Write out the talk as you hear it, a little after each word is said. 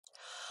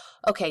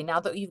Okay, now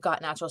that you've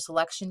got natural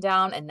selection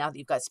down and now that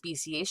you've got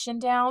speciation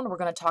down, we're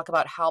going to talk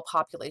about how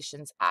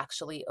populations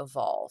actually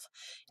evolve.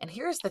 And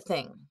here's the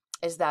thing,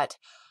 is that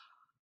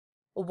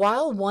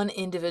while one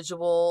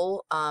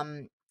individual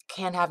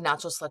can have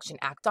natural selection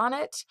act on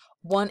it,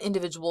 one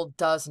individual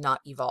does not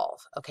evolve.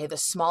 Okay, the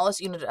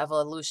smallest unit of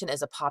evolution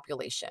is a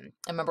population.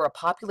 And remember, a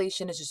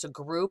population is just a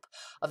group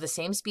of the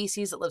same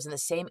species that lives in the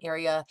same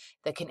area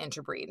that can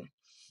interbreed.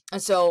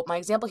 And so my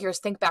example here is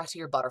think back to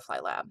your butterfly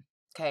lab.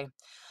 Okay.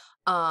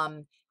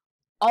 Um,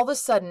 all of a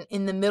sudden,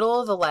 in the middle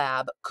of the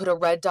lab, could a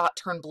red dot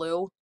turn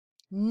blue?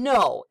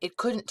 No, it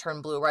couldn't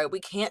turn blue, right? We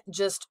can't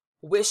just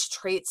wish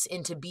traits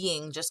into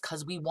being just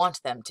because we want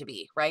them to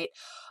be, right?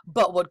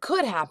 But what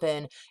could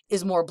happen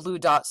is more blue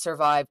dots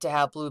survive to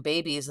have blue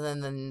babies, and then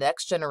the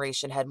next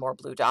generation had more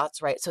blue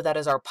dots, right? So that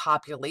is our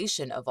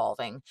population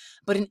evolving.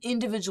 But an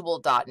individual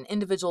dot, an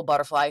individual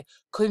butterfly,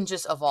 couldn't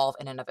just evolve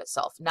in and of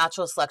itself.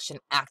 Natural selection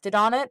acted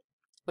on it,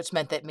 which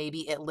meant that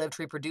maybe it lived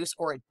to reproduce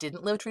or it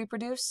didn't live to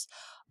reproduce.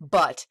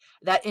 But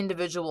that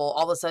individual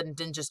all of a sudden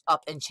didn't just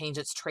up and change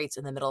its traits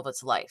in the middle of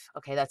its life.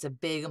 Okay, that's a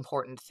big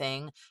important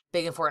thing,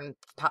 big important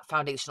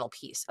foundational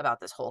piece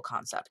about this whole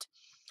concept.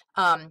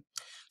 So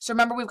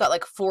remember, we've got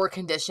like 4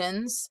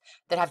 conditions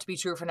that have to be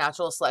true for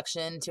natural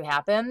selection to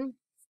happen.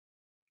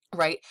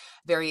 Right?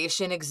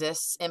 Variation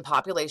exists in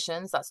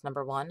populations. That's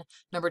number 1.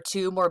 Number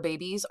 2, more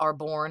babies are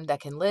born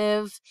that can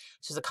live.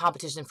 So there's a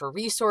competition for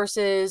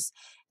resources.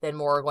 Then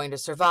more are going to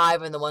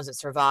survive, and the ones that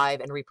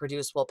survive and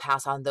reproduce will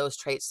pass on those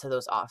traits to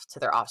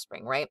their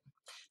offspring, right?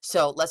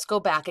 So let's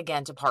go back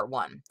again to part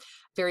 1.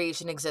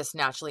 Variation exists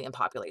naturally in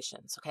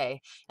populations,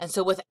 okay? And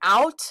so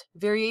without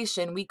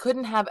variation, we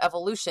couldn't have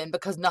evolution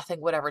because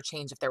nothing would ever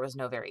change if there was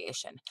no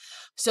variation.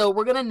 So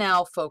we're going to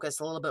now focus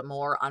a little bit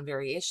more on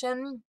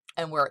variation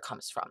and where it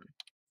comes from.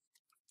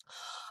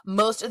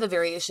 Most of the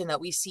variation that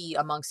we see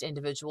amongst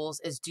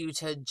individuals is due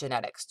to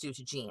genetics, due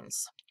to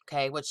genes,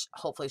 okay, which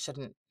hopefully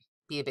shouldn't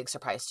be a big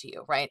surprise to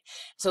you, right?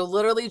 So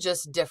literally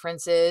just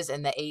differences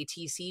in the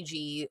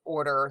ATCG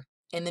order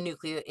in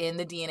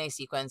the DNA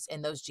sequence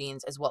in those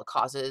genes is what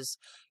causes,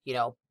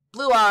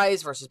 blue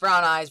eyes versus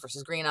brown eyes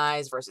versus green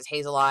eyes versus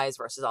hazel eyes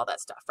versus all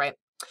that stuff, right?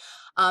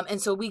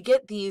 And so we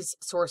get these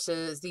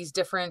sources, these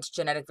different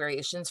genetic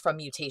variations from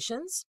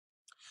mutations.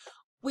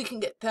 We can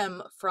get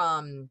them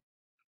from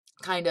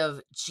kind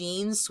of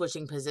genes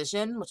switching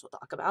position, which we'll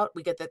talk about.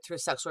 We get that through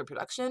sexual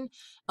reproduction,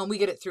 and we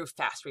get it through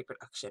fast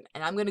reproduction.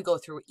 And I'm going to go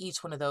through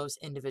each one of those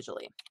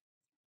individually.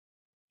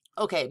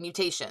 Okay,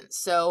 mutations.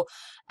 So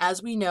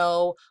as we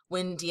know,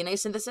 when DNA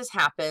synthesis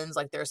happens,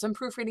 like there's some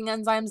proofreading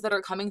enzymes that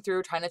are coming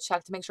through trying to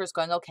check to make sure it's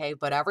going okay,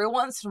 but every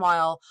once in a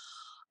while,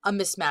 a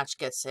mismatch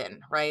gets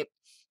in, right?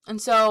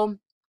 And so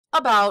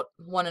about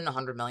 1 in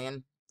 100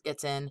 million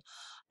gets in.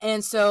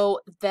 And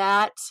so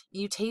that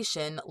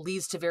mutation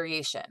leads to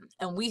variation.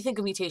 And we think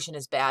a mutation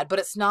is bad, but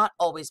it's not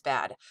always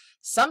bad.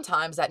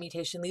 Sometimes that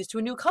mutation leads to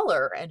a new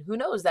color, and who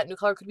knows, that new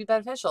color could be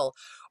beneficial.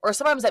 Or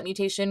sometimes that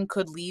mutation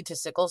could lead to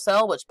sickle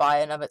cell, which by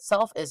and of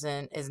itself is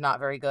not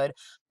very good.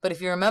 But if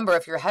you remember,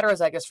 if you're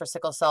heterozygous for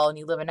sickle cell and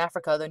you live in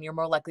Africa, then you're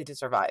more likely to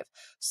survive.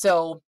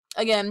 So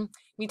again,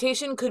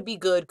 mutation could be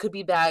good, could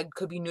be bad,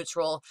 could be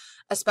neutral,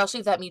 especially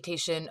if that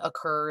mutation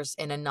occurs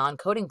in a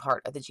non-coding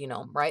part of the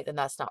genome, right? Then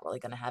that's not really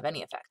going to have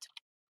any effect.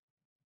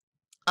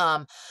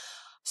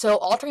 So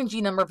altering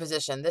gene number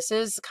position, this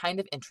is kind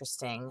of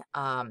interesting.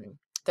 There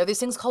are these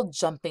things called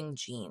jumping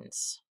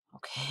genes.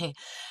 Okay.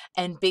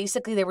 And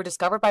basically they were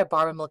discovered by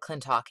Barbara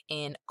McClintock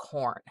in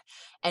corn.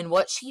 And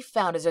what she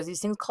found is there's these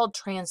things called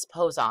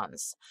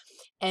transposons.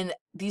 And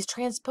these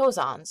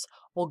transposons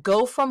will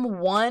go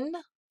from one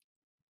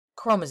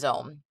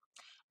chromosome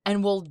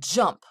and will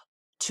jump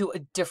to a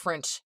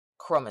different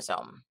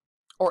chromosome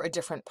or a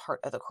different part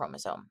of the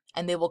chromosome,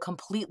 and they will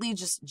completely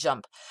just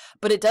jump.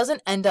 But it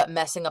doesn't end up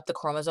messing up the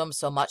chromosome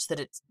so much that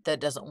it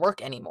doesn't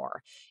work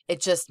anymore.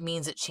 It just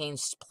means it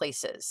changed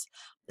places.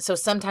 So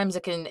sometimes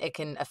it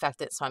can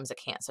affect it, sometimes it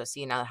can't. So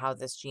see now how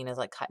this gene is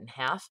like cut in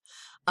half.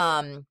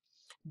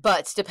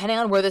 But depending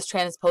on where this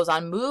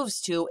transposon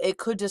moves to, it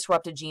could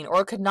disrupt a gene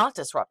or it could not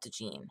disrupt a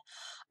gene.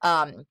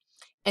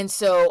 And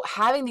so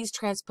having these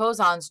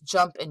transposons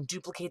jump and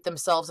duplicate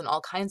themselves and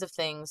all kinds of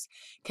things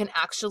can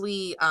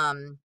actually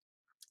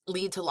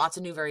lead to lots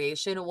of new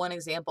variation. One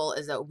example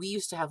is that we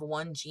used to have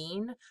one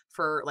gene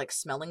for like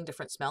smelling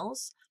different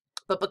smells,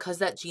 but because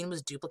that gene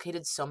was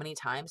duplicated so many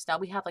times, now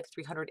we have like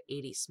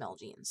 380 smell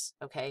genes.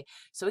 Okay.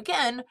 So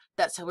again,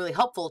 that's really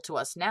helpful to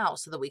us now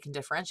so that we can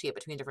differentiate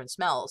between different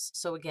smells.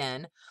 So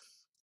again,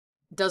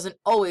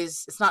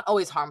 it's not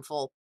always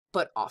harmful,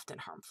 but often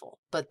harmful.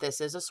 But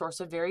this is a source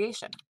of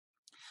variation.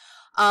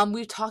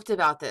 We've talked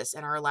about this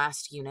in our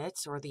last unit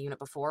or the unit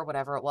before,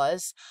 whatever it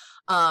was,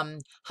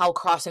 how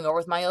crossing over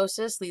with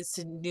meiosis leads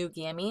to new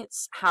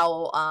gametes,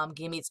 how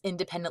gametes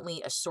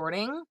independently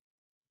assorting,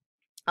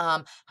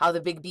 how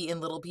the big B and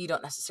little b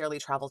don't necessarily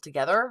travel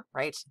together,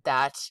 right?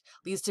 That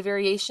leads to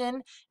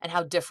variation, and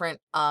how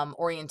different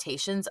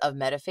orientations of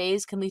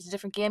metaphase can lead to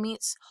different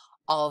gametes.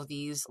 All of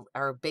these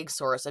are a big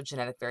source of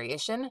genetic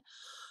variation.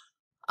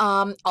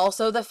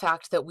 Also the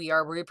fact that we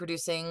are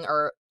reproducing,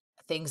 or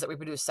things that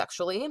reproduce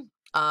sexually.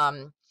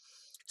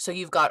 So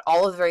you've got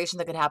all of the variation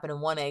that can happen in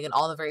one egg and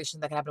all the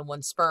variation that can happen in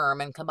one sperm,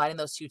 and combining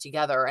those two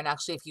together. And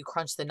actually, if you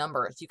crunch the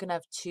numbers, you can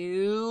have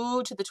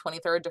 2 to the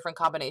 23rd different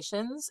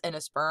combinations in a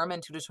sperm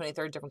and 2 to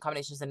 23rd different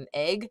combinations in an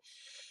egg.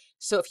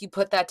 So if you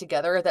put that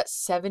together,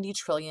 that's 70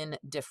 trillion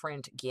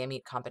different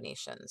gamete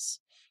combinations,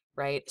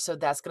 right? So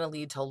that's going to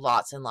lead to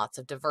lots and lots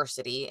of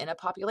diversity in a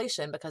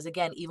population, because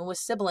again, even with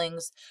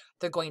siblings,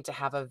 they're going to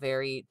have a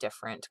very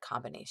different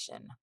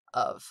combination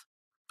of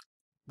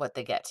what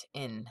they get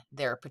in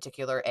their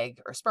particular egg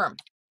or sperm.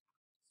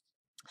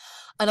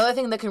 Another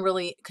thing that can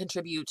really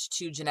contribute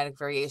to genetic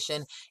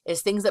variation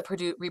is things that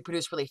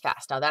reproduce really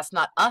fast. Now, that's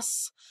not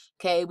us,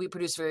 okay? We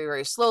produce very,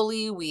 very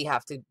slowly. We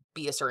have to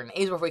be a certain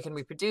age before we can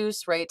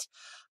reproduce, right?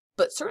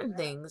 But certain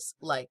things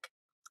like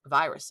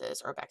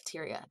viruses or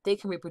bacteria, they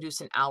can reproduce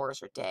in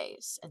hours or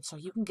days. And so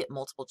you can get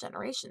multiple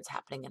generations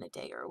happening in a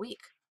day or a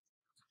week.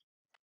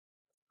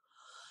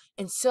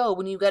 And so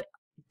when you get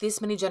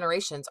this many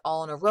generations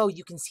all in a row,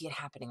 you can see it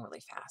happening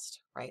really fast,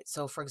 right?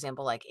 So for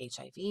example, like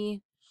HIV,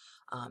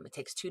 it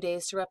takes 2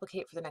 days to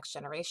replicate for the next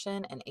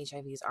generation, and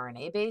HIV is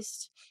RNA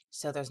based.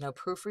 So there's no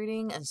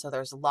proofreading. And so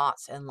there's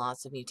lots and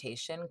lots of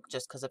mutation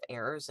just because of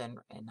errors and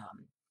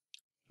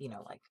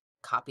like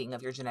copying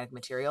of your genetic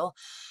material.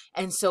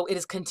 And so it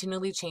is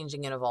continually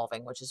changing and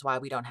evolving, which is why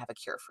we don't have a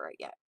cure for it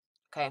yet.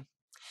 Okay.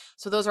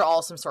 So those are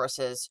all some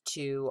sources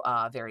to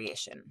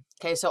variation.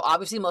 Okay, so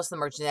obviously most of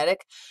them are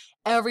genetic.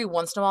 Every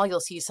once in a while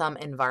you'll see some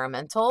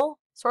environmental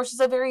sources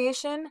of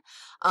variation.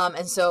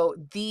 And so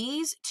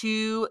these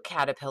 2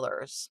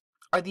 caterpillars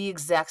are the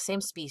exact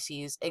same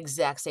species,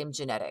 exact same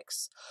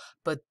genetics.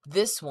 But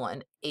this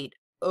one ate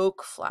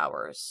oak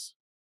flowers,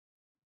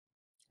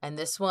 and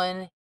this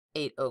one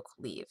ate oak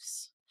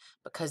leaves.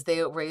 Because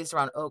they raised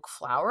around oak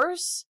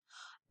flowers,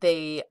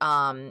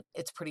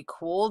 it's pretty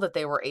cool that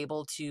they were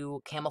able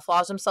to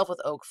camouflage themselves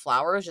with oak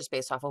flowers just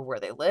based off of where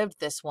they lived.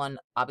 This one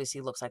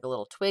obviously looks like a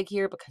little twig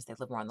here because they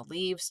live more on the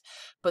leaves,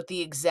 but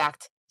the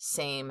exact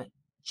same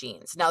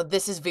genes. Now,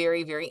 this is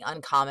very, very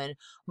uncommon.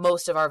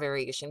 Most of our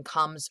variation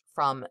comes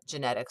from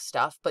genetic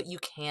stuff, but you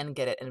can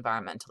get it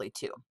environmentally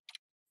too.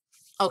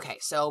 Okay,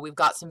 so we've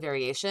got some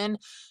variation,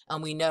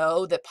 and we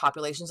know that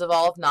populations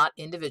evolve, not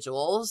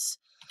individuals.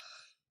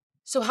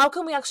 So how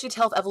can we actually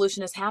tell if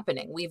evolution is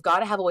happening? We've got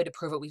to have a way to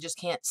prove it. We just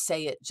can't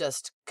say it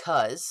just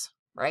 'cause,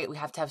 right? We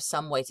have to have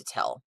some way to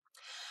tell.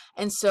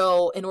 And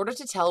so in order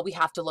to tell, we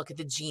have to look at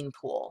the gene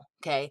pool,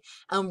 okay?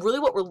 And really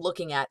what we're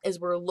looking at is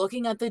we're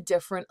looking at the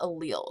different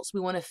alleles. We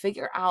want to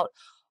figure out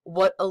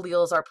what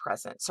alleles are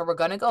present. So we're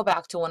going to go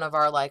back to one of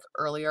our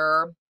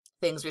earlier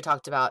things we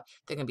talked about.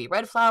 There can be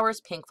red flowers,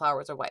 pink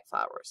flowers, or white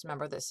flowers.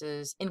 Remember, this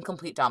is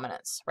incomplete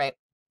dominance, right?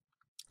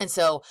 And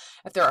so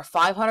if there are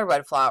 500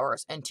 red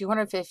flowers and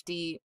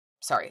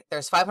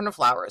there's 500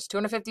 flowers,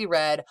 250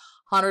 red,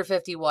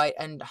 150 white,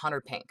 and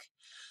 100 pink.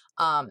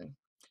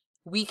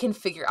 We can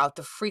figure out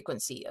the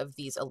frequency of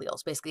these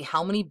alleles, basically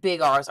how many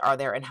big R's are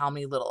there and how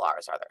many little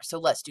r's are there. So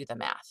let's do the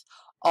math.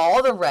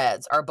 All the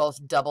reds are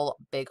both double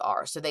big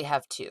R, so they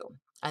have 2.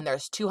 And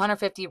there's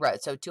 250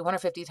 reds, so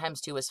 250 times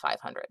 2 is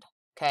 500,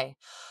 okay?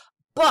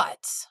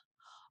 But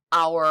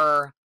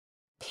our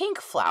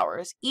pink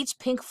flowers, each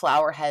pink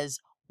flower has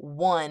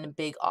 1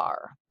 big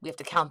R. We have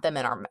to count them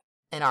in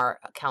our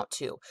count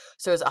too.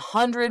 So there's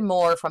 100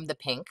 more from the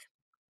pink,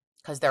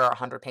 because there are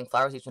 100 pink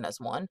flowers, each one has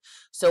 1.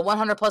 So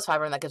 100 plus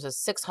 500, that gives us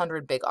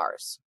 600 big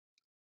R's.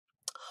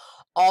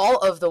 All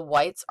of the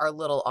whites are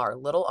little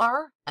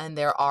r, and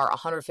there are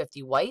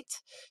 150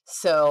 white.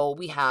 So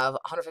we have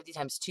 150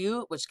 times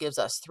 2, which gives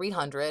us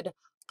 300,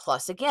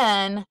 plus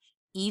again,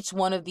 each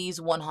one of these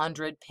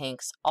 100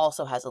 pinks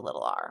also has a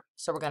little r.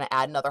 So we're going to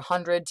add another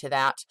 100 to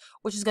that,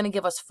 which is going to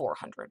give us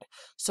 400.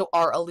 So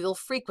our allele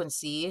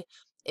frequency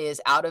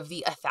is, out of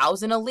the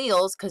 1,000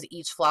 alleles, because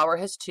each flower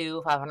has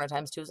 2, 500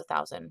 times 2 is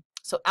 1,000.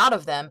 So out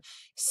of them,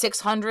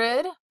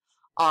 600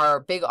 are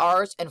big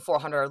R's and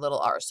 400 are little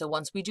r's. So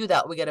once we do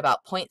that, we get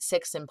about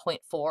 0.6 and 0.4,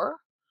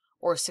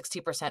 or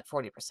 60%,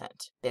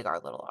 40% big R,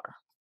 little r.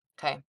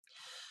 Okay.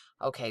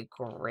 Okay,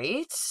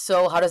 great.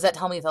 So how does that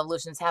tell me if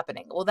evolution is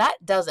happening? Well,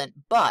 that doesn't,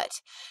 but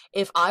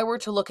if I were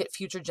to look at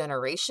future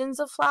generations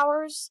of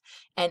flowers,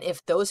 and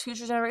if those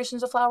future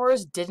generations of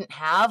flowers didn't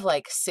have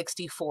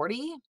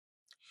 60-40,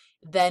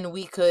 then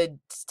we could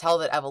tell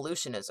that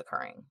evolution is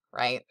occurring,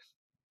 right?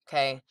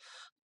 Okay.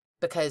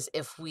 Because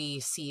if we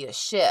see a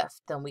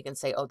shift, then we can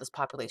say, oh, this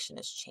population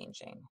is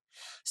changing.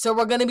 So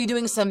we're going to be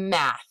doing some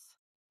math.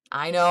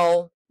 I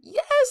know.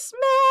 Yes,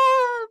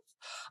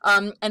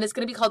 math. And it's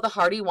going to be called the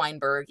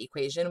Hardy-Weinberg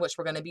equation, which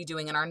we're going to be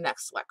doing in our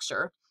next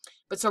lecture.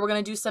 But so we're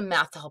going to do some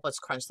math to help us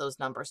crunch those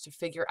numbers to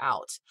figure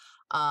out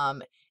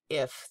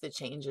if the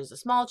change is a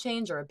small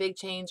change or a big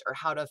change, or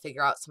how to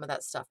figure out some of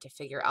that stuff to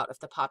figure out if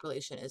the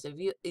population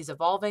is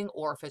evolving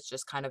or if it's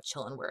just kind of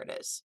chilling where it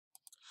is.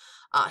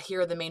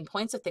 Here are the main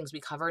points of things we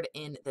covered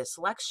in this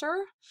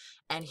lecture,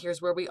 and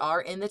here's where we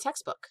are in the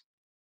textbook.